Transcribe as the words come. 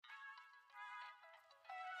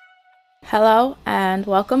Hello and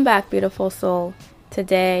welcome back, beautiful soul, to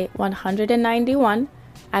day 191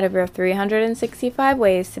 out of your 365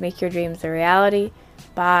 ways to make your dreams a reality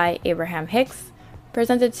by Abraham Hicks,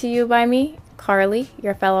 presented to you by me, Carly,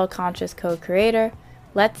 your fellow conscious co-creator.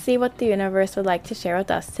 Let's see what the universe would like to share with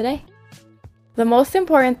us today. The most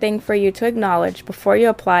important thing for you to acknowledge before you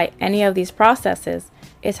apply any of these processes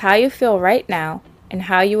is how you feel right now and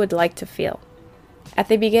how you would like to feel. At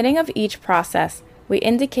the beginning of each process, we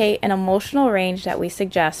indicate an emotional range that we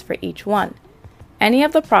suggest for each one. Any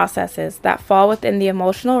of the processes that fall within the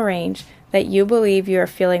emotional range that you believe you are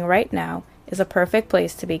feeling right now is a perfect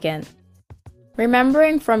place to begin.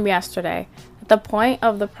 Remembering from yesterday, at the point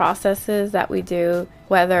of the processes that we do,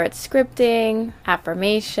 whether it's scripting,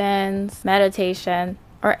 affirmations, meditation,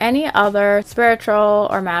 or any other spiritual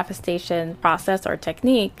or manifestation process or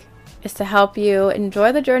technique, is to help you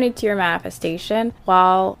enjoy the journey to your manifestation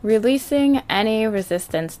while releasing any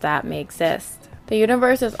resistance that may exist. The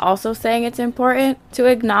universe is also saying it's important to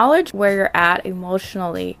acknowledge where you're at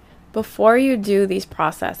emotionally before you do these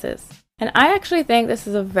processes. And I actually think this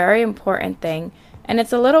is a very important thing, and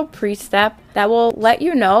it's a little pre-step that will let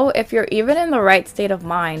you know if you're even in the right state of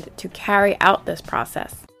mind to carry out this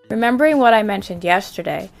process. Remembering what I mentioned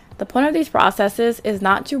yesterday, the point of these processes is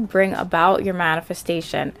not to bring about your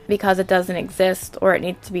manifestation because it doesn't exist or it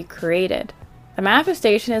needs to be created. The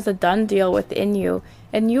manifestation is a done deal within you,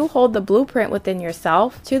 and you hold the blueprint within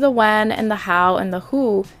yourself to the when and the how and the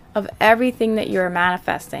who of everything that you're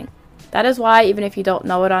manifesting. That is why even if you don't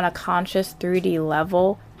know it on a conscious 3D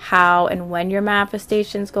level, how and when your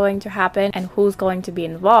manifestation is going to happen and who's going to be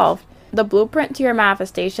involved, the blueprint to your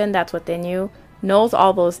manifestation that's within you knows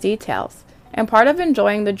all those details. And part of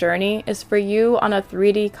enjoying the journey is for you on a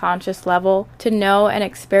 3D conscious level to know and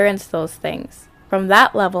experience those things from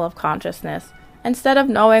that level of consciousness instead of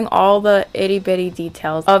knowing all the itty bitty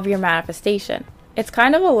details of your manifestation. It's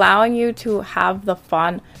kind of allowing you to have the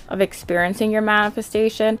fun of experiencing your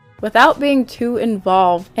manifestation without being too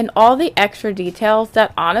involved in all the extra details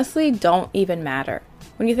that honestly don't even matter.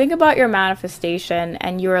 When you think about your manifestation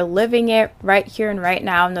and you are living it right here and right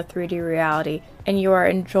now in the 3D reality, and you are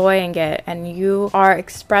enjoying it and you are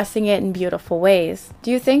expressing it in beautiful ways,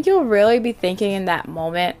 do you think you'll really be thinking in that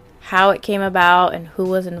moment how it came about and who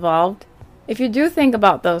was involved? If you do think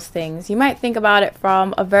about those things, you might think about it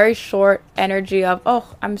from a very short energy of,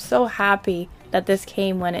 oh, I'm so happy that this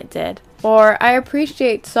came when it did. Or I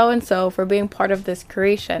appreciate so-and-so for being part of this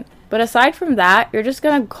creation. But aside from that, you're just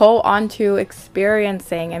going to go on to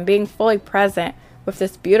experiencing and being fully present with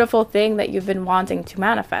this beautiful thing that you've been wanting to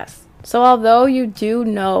manifest. So although you do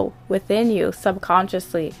know within you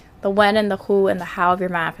subconsciously the when and the who and the how of your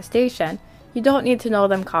manifestation, you don't need to know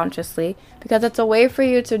them consciously because it's a way for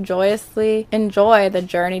you to joyously enjoy the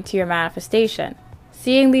journey to your manifestation.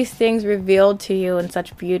 Seeing these things revealed to you in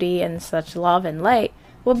such beauty and such love and light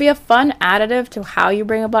will be a fun additive to how you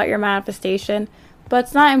bring about your manifestation, but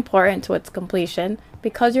it's not important to its completion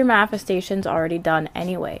because your manifestation's already done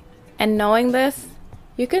anyway. And knowing this,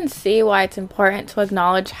 you can see why it's important to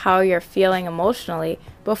acknowledge how you're feeling emotionally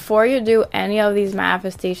before you do any of these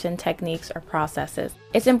manifestation techniques or processes.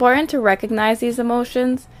 It's important to recognize these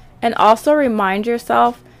emotions and also remind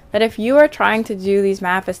yourself that if you are trying to do these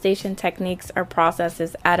manifestation techniques or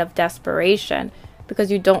processes out of desperation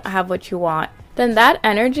because you don't have what you want, then that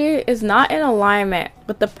energy is not in alignment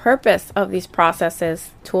with the purpose of these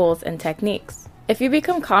processes, tools, and techniques. If you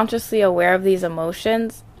become consciously aware of these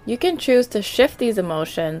emotions, you can choose to shift these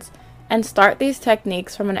emotions and start these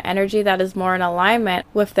techniques from an energy that is more in alignment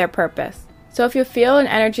with their purpose. So if you feel an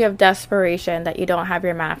energy of desperation that you don't have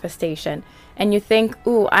your manifestation, and you think,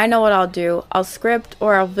 ooh, I know what I'll do, I'll script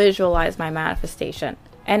or I'll visualize my manifestation.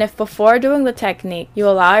 And if before doing the technique, you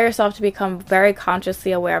allow yourself to become very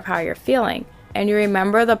consciously aware of how you're feeling, and you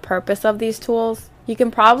remember the purpose of these tools, you can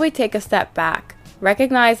probably take a step back,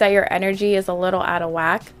 recognize that your energy is a little out of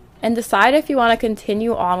whack, and decide if you want to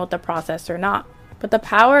continue on with the process or not. But the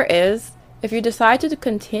power is, if you decide to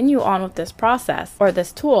continue on with this process or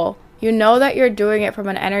this tool, you know that you're doing it from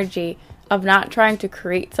an energy of not trying to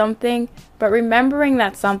create something, but remembering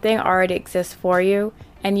that something already exists for you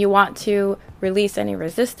and you want to release any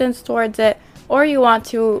resistance towards it, or you want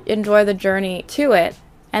to enjoy the journey to it,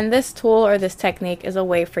 and this tool or this technique is a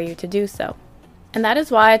way for you to do so. And that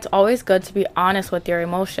is why it's always good to be honest with your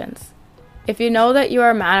emotions. If you know that you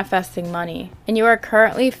are manifesting money and you are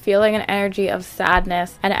currently feeling an energy of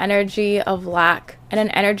sadness, an energy of lack, and an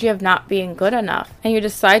energy of not being good enough, and you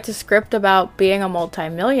decide to script about being a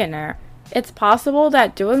multimillionaire, it's possible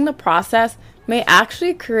that doing the process may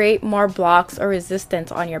actually create more blocks or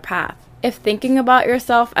resistance on your path. If thinking about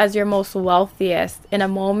yourself as your most wealthiest in a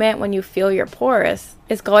moment when you feel your poorest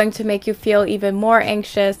is going to make you feel even more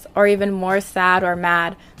anxious or even more sad or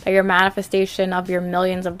mad that your manifestation of your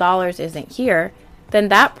millions of dollars isn't here, then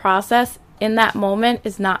that process in that moment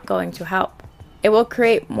is not going to help. It will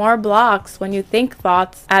create more blocks when you think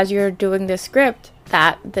thoughts as you're doing the script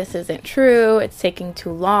that this isn't true, it's taking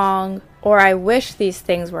too long, or I wish these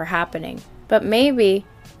things were happening. But maybe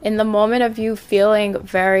in the moment of you feeling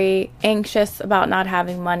very anxious about not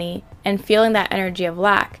having money and feeling that energy of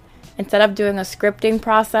lack, instead of doing a scripting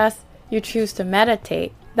process, you choose to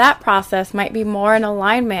meditate. That process might be more in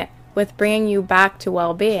alignment with bringing you back to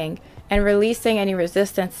well-being and releasing any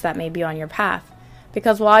resistance that may be on your path.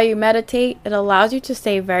 Because while you meditate, it allows you to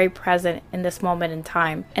stay very present in this moment in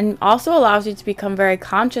time, and also allows you to become very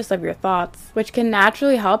conscious of your thoughts, which can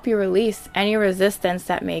naturally help you release any resistance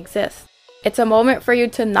that may exist. It's a moment for you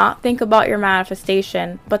to not think about your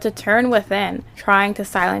manifestation, but to turn within, trying to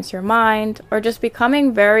silence your mind, or just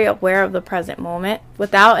becoming very aware of the present moment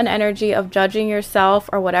without an energy of judging yourself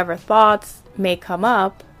or whatever thoughts may come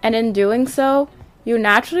up. And in doing so, you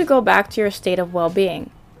naturally go back to your state of well-being.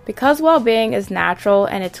 Because well-being is natural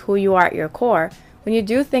and it's who you are at your core, when you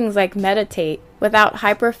do things like meditate without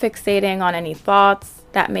hyperfixating on any thoughts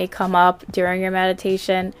that may come up during your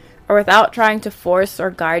meditation, or without trying to force or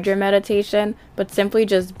guide your meditation, but simply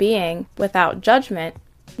just being without judgment,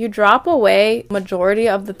 you drop away majority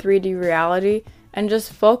of the 3D reality and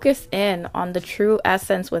just focus in on the true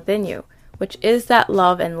essence within you, which is that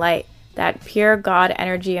love and light, that pure God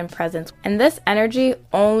energy and presence. And this energy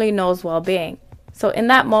only knows well-being. So in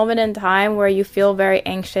that moment in time where you feel very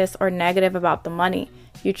anxious or negative about the money,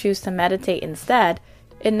 you choose to meditate instead,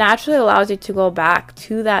 it naturally allows you to go back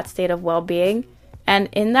to that state of well-being. And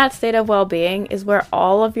in that state of well-being is where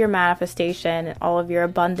all of your manifestation and all of your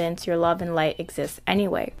abundance, your love and light exists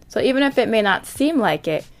anyway. So even if it may not seem like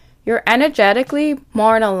it, you're energetically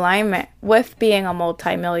more in alignment with being a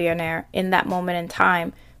multimillionaire in that moment in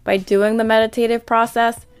time by doing the meditative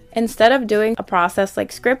process instead of doing a process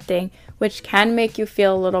like scripting, which can make you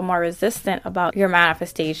feel a little more resistant about your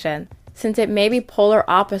manifestation, since it may be polar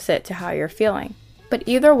opposite to how you're feeling. But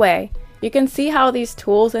either way, you can see how these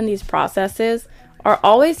tools and these processes are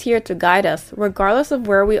always here to guide us, regardless of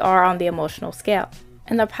where we are on the emotional scale.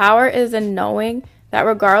 And the power is in knowing that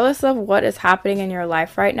regardless of what is happening in your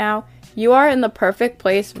life right now, you are in the perfect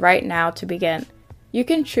place right now to begin. You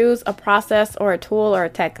can choose a process or a tool or a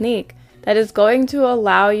technique that is going to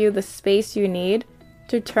allow you the space you need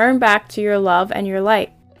to turn back to your love and your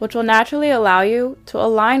light, which will naturally allow you to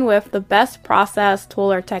align with the best process,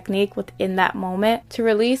 tool, or technique within that moment to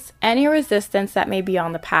release any resistance that may be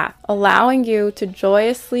on the path, allowing you to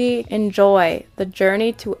joyously enjoy the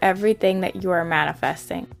journey to everything that you are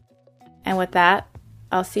manifesting. And with that,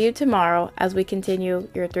 I'll see you tomorrow as we continue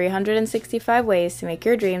your 365 ways to make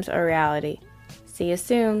your dreams a reality. See you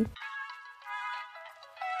soon.